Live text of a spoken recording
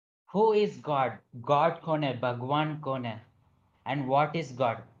Who is God? God कौन है? भगवान कौन है? And what is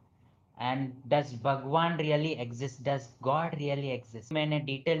God? And does भगवान really exist? Does God really exist? मैंने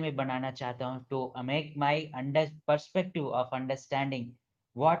डिटेल में बनाना चाहता हूँ to make my perspective of understanding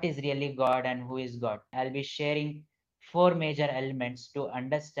what is really God and who is God. I'll be sharing four major elements to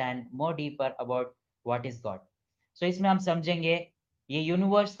understand more deeper about what is God. So इसमें हम समझेंगे ये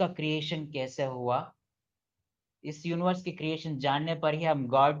universe का creation कैसे हुआ. इस universe की creation जानने पर ही हम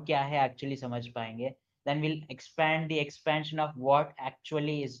गॉड क्या है एक्चुअली समझ पाएंगे. Then will expand the expansion of what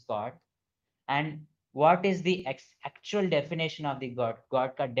actually is God and what is the actual definition of the God.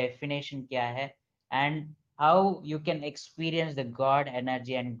 God का डेफिनेशन क्या है and how you can experience the God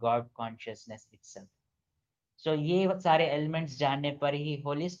energy and God consciousness itself. So ये सारे elements जानने पर ही,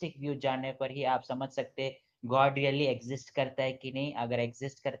 holistic view जानने पर ही आप समझ सकते गॉड रियली एग्जिस्ट करता है कि नहीं. अगर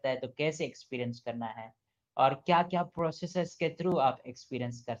एग्जिस्ट करता है तो कैसे एक्सपीरियंस करना है और क्या क्या प्रोसेसेस के थ्रू आप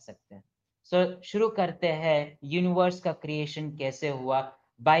एक्सपीरियंस कर सकते हैं. सो शुरू करते हैं यूनिवर्स का क्रिएशन कैसे हुआ,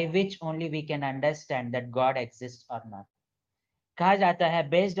 by which only we can understand that God exist और नॉट. कहा जाता है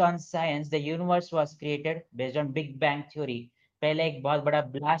based on science the universe was created based on big bang theory. पहले एक बहुत बड़ा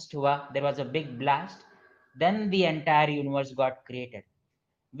ब्लास्ट हुआ, there was a big blast, then the entire universe got created,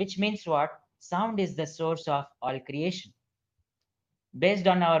 which means what? Sound is the source of all creation. Based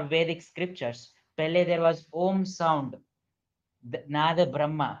on our Vedic scriptures, Pele there was Om sound, Nada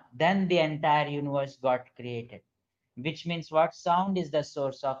Brahma, then the entire universe got created, which means what? Sound is the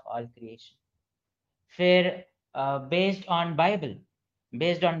source of all creation. Fair, based on Bible,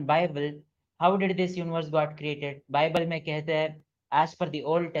 how did this universe got created? Bible में कहते हैं, as per the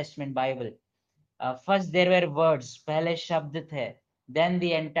Old Testament Bible, first there were words, पहले शब्द थे, then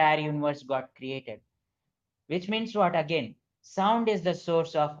the entire universe got created, which means what again? Sound is the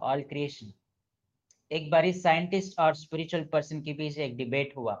source of all creation. एक बारी scientist और spiritual person के बीच एक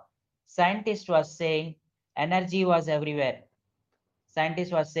डिबेट हुआ. Scientist was saying energy was everywhere.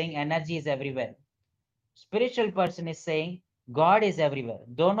 Scientist was saying energy is everywhere. Spiritual person is saying God is everywhere.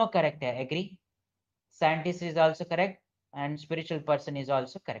 दोनों correct है, agree? Scientist is also correct and spiritual person is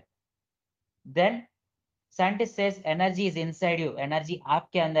also correct. Then scientist says energy is inside you, energy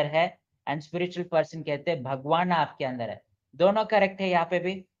आपके अंदर है, and spiritual person कहते हैं भगवान आपके अंदर है. दोनों correct है यहाँ पे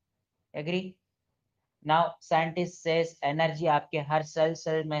भी, agree? Now scientist says energy आपके हर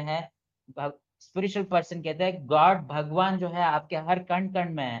सेल में है. स्पिरिचुअल पर्सन कहते हैं गॉड, भगवान जो है आपके हर कण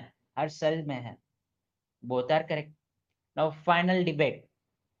कण में है, हर सेल में है. Both are correct. Now final debate.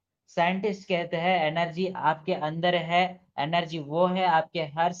 Scientist कहते हैं एनर्जी आपके अंदर है, एनर्जी वो है आपके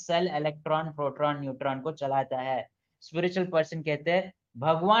हर सेल इलेक्ट्रॉन प्रोटॉन न्यूट्रॉन को चलाता है. स्पिरिचुअल पर्सन कहते हैं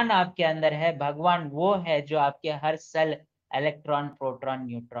भगवान आपके अंदर है, भगवान वो है जो आपके हर सेल इलेक्ट्रॉन प्रोटॉन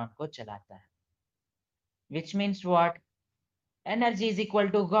न्यूट्रॉन को चलाता है. Which means what? Energy is equal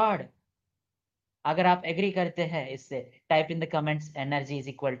to God. अगर आप एग्री करते हैं इससे, type in the comments energy is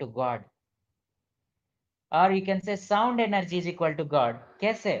equal to God. और you can say sound energy is equal to God.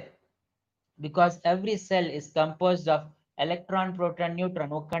 कैसे? Because every cell is composed of electron proton neutron.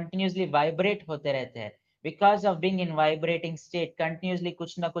 वो continuously vibrate होते रहते हैं. Because of being in vibrating state continuously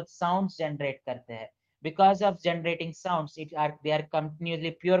कुछ ना कुछ sounds generate करते हैं. Because of generating sounds they are continuously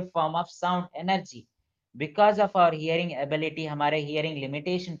pure form of sound energy. Because of our hearing ability, हमारे हियरिंग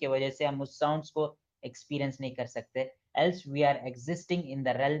लिमिटेशन की वजह से हम उस साउंड्स को एक्सपीरियंस नहीं कर सकते. Else we are existing in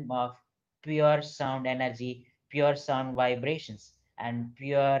the realm of pure sound energy, pure sound vibrations, and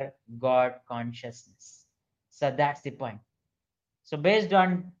pure God consciousness. So that's the point. So based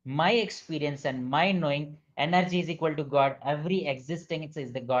on my experience and my knowing, energy is equal to God. Every existence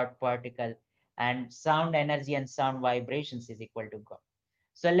is the God particle, and sound energy and sound vibrations is equal to God.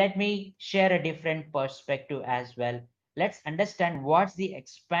 So let me share a different perspective as well. Let's understand what's the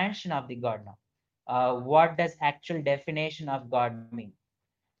expansion of the God now. What does actual definition of God mean?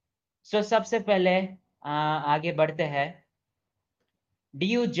 So सबसे पहले आगे बढ़ते हैं. Do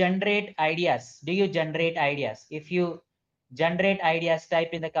you generate ideas? Do you generate ideas? If you generate ideas,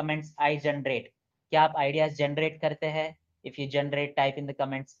 type in the comments I generate. क्या आप ideas generate करते हैं? If you generate, type in the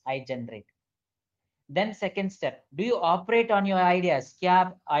comments I generate. Then second step, do you operate on your ideas? क्या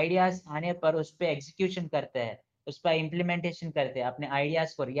आप ideas आने पर उस पे execution करते हैं, उस पर implementation करते हैं, अपने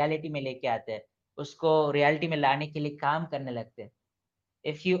ideas को reality में लेके आते हैं, उसको reality में लाने के लिए काम करने लगते हैं.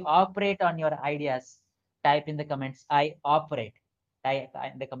 If you operate on your ideas, type in the comments I operate. Type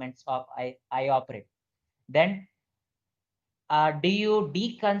in the comments of I operate. Then do you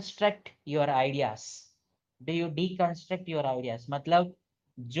deconstruct your ideas? Do you deconstruct your ideas? मतलब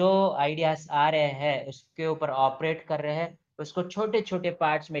जो ideas आ रहे हैं उसके ऊपर operate कर रहे हैं, उसको छोटे छोटे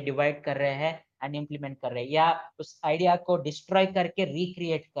पार्ट्स में डिवाइड कर रहे हैं एंड इम्प्लीमेंट कर रहे हैं, या उस आइडिया को डिस्ट्रॉय करके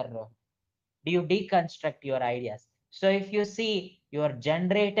रिक्रिएट कर रहे हो? Do you deconstruct your ideas? So if you see your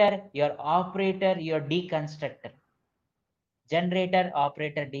generator, your operator, your deconstructor, generator,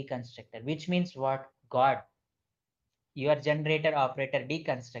 operator, deconstructor, which means what? God. Your generator, operator,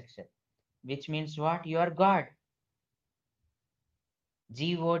 deconstruction, which means what? You are God.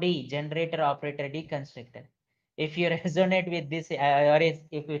 God, generator, operator, deconstructor. If you resonate with this, or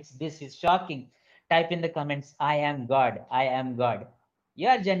if this is shocking, type in the comments, I am God, I am God. You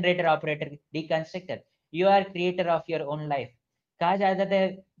are generator, operator, deconstructor. You are creator of your own life. कहा जाता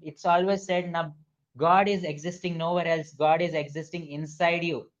है, it's always said now, God is existing nowhere else. God is existing inside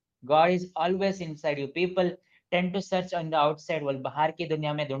you. God is always inside you. People tend to search on the outside world. बाहर की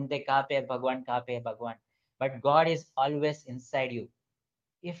दुनिया में ढूंढते कहाँ पे है भगवान, कहाँ पे है भगवान. But God is always inside you.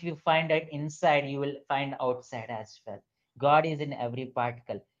 If you find it inside, you will find outside as well. God is in every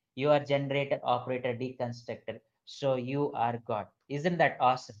particle. You are generator, operator, deconstructor. So you are God. Isn't that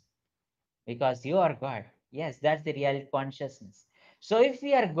awesome? Because you are God. Yes, that's the real consciousness. So if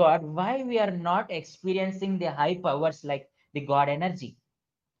we are God, why we are not experiencing the high powers like the God energy?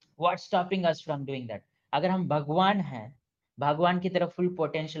 What's stopping us from doing that? अगर हम भगवान हैं, भगवान की तरफ full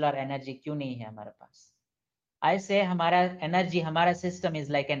potential और energy क्यों नहीं है हमारे पास? I say हमारा एनर्जी, हमारा system is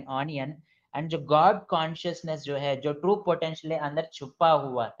like an onion, and जो गॉड कॉन्शियसनेस जो है, जो ट्रू पोटेंशियल अंदर छुपा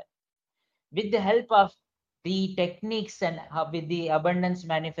हुआ है, with the help of the techniques and with the abundance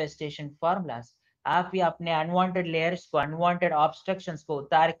manifestation formulas, आप ही अपने unwanted layers को, unwanted obstructions को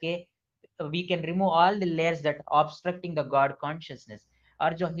उतार के, we can remove all the layers that obstructing the God consciousness,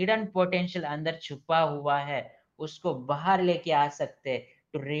 और जो hidden potential अंदर छुपा हुआ है उसको बाहर लेके आ सकते,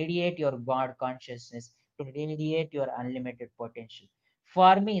 to radiate your God consciousness, to radiate your unlimited potential.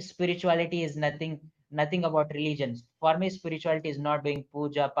 For me, spirituality is nothing about religion. For me, spirituality is not doing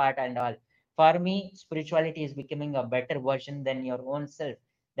puja, part and all. For me, spirituality is becoming a better version than your own self,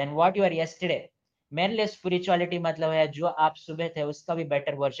 than what you are yesterday. मेरे लिए spirituality मतलब है जो आप सुबह थे उसका भी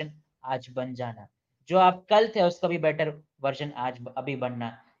better version आज बन जाना, जो आप कल थे उसका भी better version आज अभी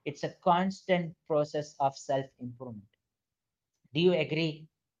बनना. It's a constant process of self improvement. Do you agree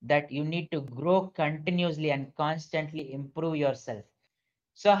that you need to grow continuously and constantly improve yourself?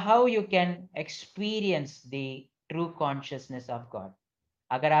 So how you can experience the true consciousness of God?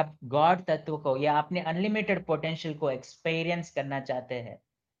 अगर आप God तत्व को या अपने unlimited potential को experience करना चाहते हैं,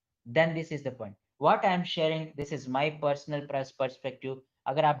 then this is the point. What I am sharing, this is my personal perspective.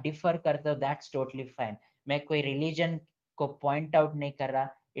 अगर आप डिफर करते हो, that's totally fine. मैं कोई रिलीजन को पॉइंट आउट नहीं कर रहा.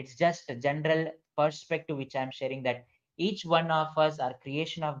 It's just a general perspective which I am sharing, that each one of us are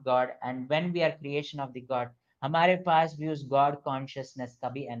creation of God, and when we are creation of the God, हमारे पास भी उस God consciousness का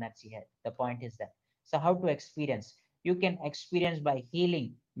भी energy है. The point is that. So how to experience? You can experience by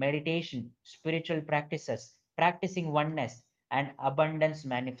healing, meditation, spiritual practices, practicing oneness, and abundance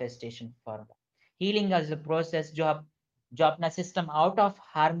manifestation formula. Healing as a process, जो अपना system out of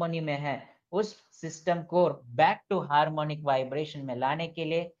harmony में है, उस system को back to harmonic vibration में लाने के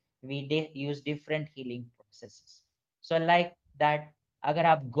लिए we use different healing processes. So like that, अगर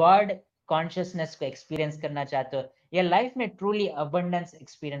आप गॉड कॉन्शियसनेस को एक्सपीरियंस करना चाहते हो या लाइफ में ट्रूली अबंडेंस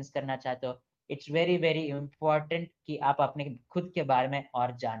एक्सपीरियंस करना चाहते हो, इट्स वेरी वेरी इंपॉर्टेंट कि आप अपने खुद के बारे में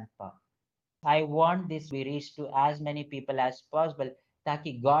और जान पाओ. I want this be reached to as many people as possible,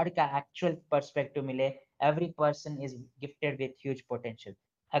 ताकि God का actual perspective मिले. Every person is gifted with huge potential.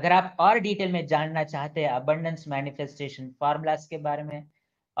 अगर आप और डिटेल में जानना चाहते हैं abundance manifestation formulas के बारे में,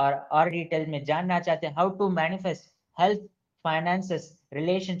 और डिटेल में जानना चाहते हैं how to manifest health, finances,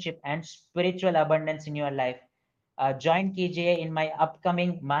 relationship and spiritual abundance in your life, join कीजिए in my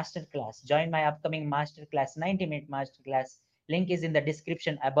upcoming master class. Join my upcoming master class, 90-minute master class. Link is in the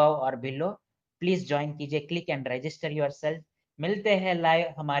description above or below. Please join कीजिए, click and register yourself. मिलते हैं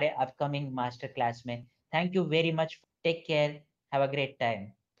live हमारे upcoming master class में. Thank you very much. Take care. Have a great time.